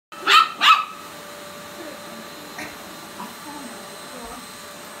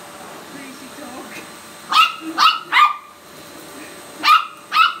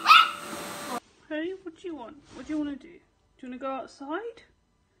go outside?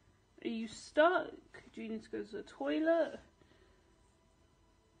 Are you stuck? Do you need to go to the toilet?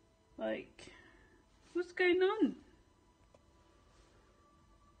 Like, what's going on?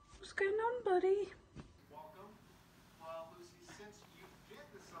 What's going on, buddy? Welcome. Well, Lucy, since you did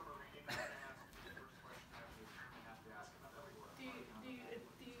the summer reading, I'm going to ask you the first question I have to ask about everywhere.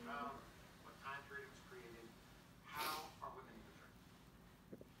 What time period it was created? How are women portrayed?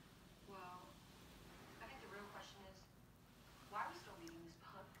 Well, I think the real question is, why are we still reading this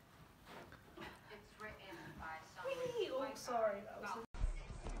book? It's written by someone. Oh, sorry, that was.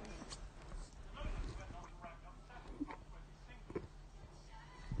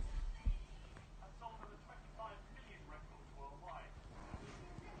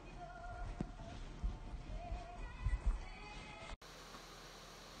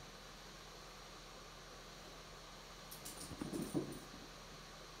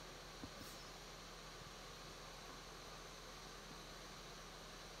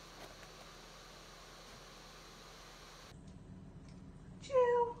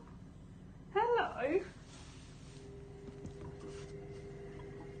 Jill, hello.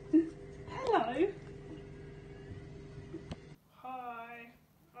 Hello. Hi,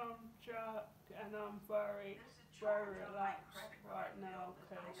 I'm Jack, and I'm very relaxed right now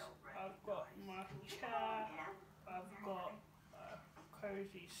because I've got my chair, I've got a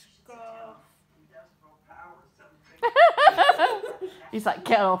cozy scarf. He's like,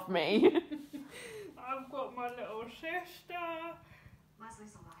 get off me. I've got my little sister.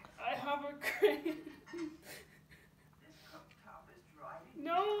 Leslie's alive. I have a cream.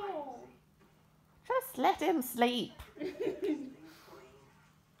 No. Just let him sleep.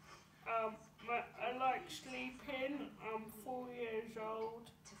 I like sleeping. I'm 4 years old,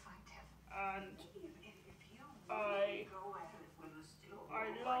 and I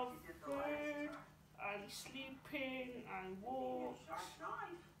love food and sleeping and walks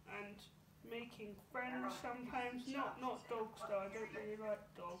and making friends sometimes. Not dogs though. I don't really like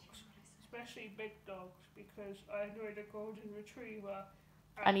dogs, especially big dogs, because I enjoyed a golden retriever.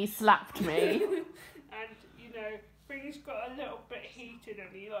 And he slapped me. And you know, things got a little bit heated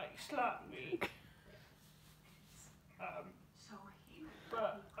and he like slapped me.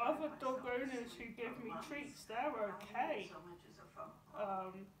 But other dog owners who give me treats, they're okay.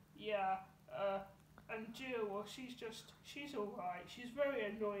 And Jill, well, she's alright. She's very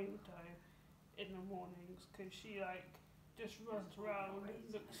annoying though in the mornings, because she like just runs around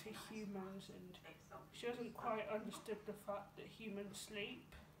and looks at humans, and she hasn't quite understood the fact that humans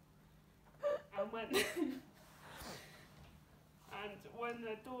sleep. And when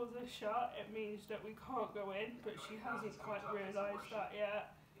the doors are shut, it means that we can't go in, but she hasn't quite realised that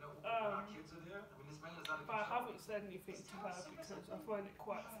yet. But I haven't said anything to her because I find it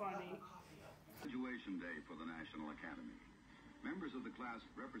quite funny. Graduation day for the National Academy. Members of the class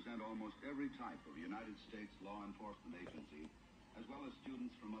represent almost every type of United States law enforcement agency, as well as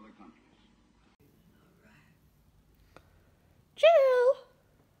students from other countries. Jill!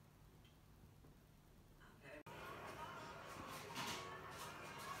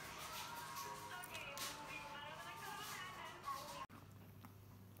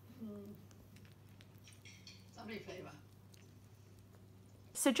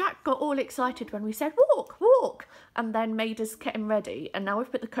 So Jack got all excited when we said, walk, walk, and then made us get him ready. And now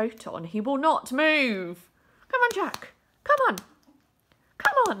we've put the coat on. He will not move. Come on, Jack. Come on.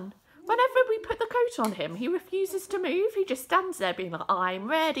 Come on. Whenever we put the coat on him, he refuses to move. He just stands there being like, I'm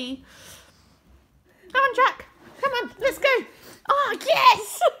ready. Come on, Jack. Come on, let's go. Oh,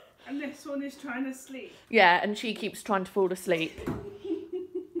 yes. And this one is trying to sleep. Yeah, and she keeps trying to fall asleep.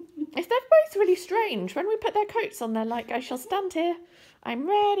 They're both really strange. When we put their coats on, they're like, I shall stand here. I'm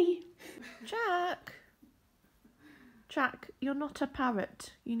ready. Jack. Jack, you're not a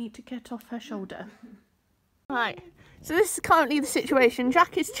parrot. You need to get off her shoulder. Right. So this is currently the situation.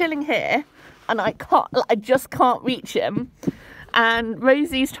 Jack is chilling here, and I just can't reach him. And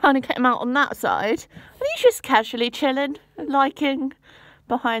Rosie's trying to get him out on that side. And he's just casually chilling, liking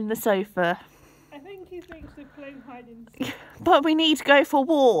behind the sofa. I think he thinks we're playing hide and seek. But we need to go for a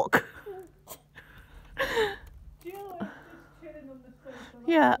walk. Jill is just chilling on the sofa.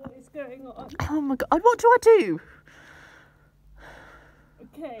 Yeah. What is going on? Oh my god, what do I do?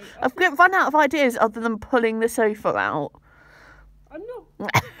 Okay. I've run out of ideas other than pulling the sofa out. I'm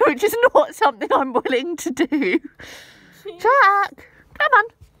not. Which is not something I'm willing to do. Jack! Come on!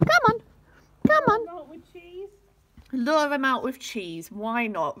 Come on! Come on! Not with cheese. Lure him out with cheese. Why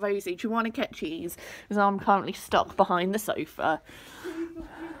not? Rosie, do you want to get cheese? Because I'm currently stuck behind the sofa.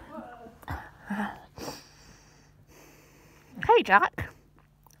 Hey, Jack.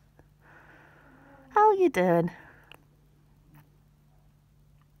 How are you doing?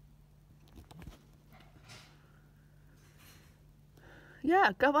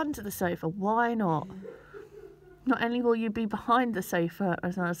 Yeah, go under the sofa. Why not? Not only will you be behind the sofa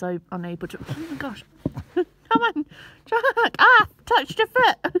as I was unable to... Oh my gosh. Come on, Jack. Ah, touched your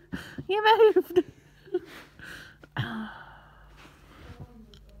foot. You moved.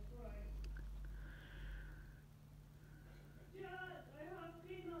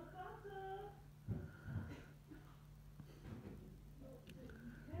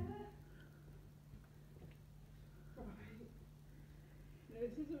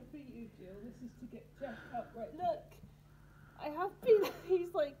 This isn't for you, Jill. This is to get Jack up. Right, look. I have been.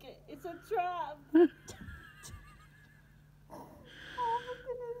 He's like, it's a trap. Oh, for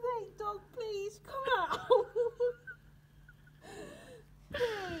goodness sake, dog, please come out.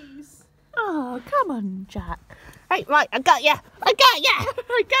 Please. Oh, come on, Jack. Right, I got ya. I got ya.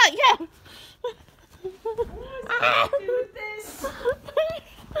 I got ya. What was I to do with this?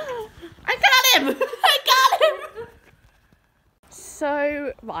 I got him. I got him.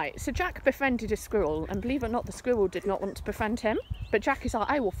 So Jack befriended a squirrel, and believe it or not, the squirrel did not want to befriend him. But Jack is like,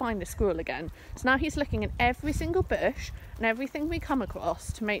 I will find the squirrel again. So now he's looking in every single bush and everything we come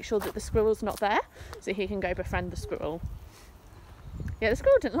across to make sure that the squirrel's not there, so he can go befriend the squirrel. Yeah, the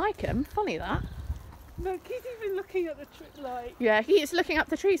squirrel didn't like him. Funny that. Look, he's even looking at the tree, like... Yeah, he is looking up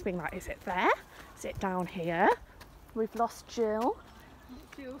the trees, being like, is it there? Is it down here? We've lost Jill.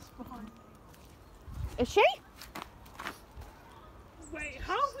 Jill's behind me. Is she? Wait,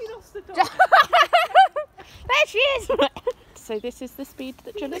 how have we lost the dog? There she is! So this is the speed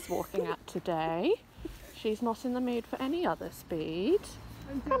that Jill is walking at today. She's not in the mood for any other speed.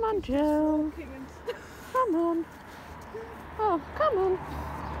 Come on, Jill. Come on. Oh, come on.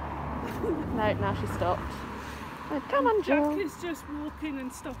 No, now she stopped. Oh, come on, Jill. Jack is just walking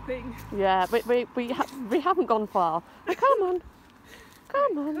and stopping. Yeah, we haven't gone far. Oh, come on.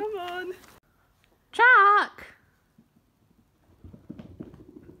 Come on. Come on. Jack!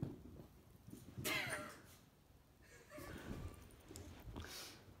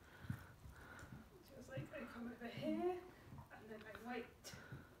 Just like, I come over here, and then I wait.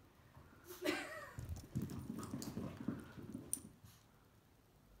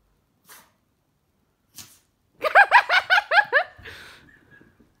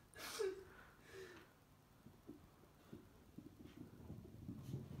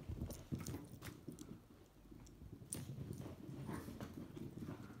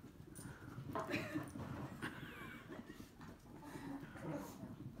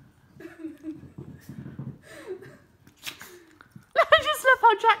 I just love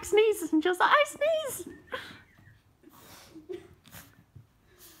how Jack sneezes and Jill's like, I sneeze!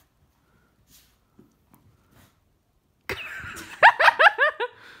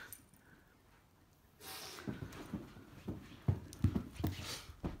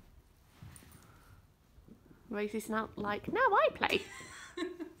 Rosie's now like, now I play.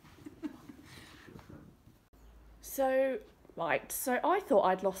 So I thought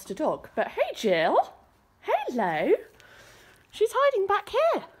I'd lost a dog, but hey Jill, hello. She's hiding back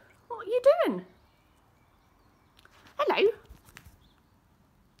here. What are you doing? Hello.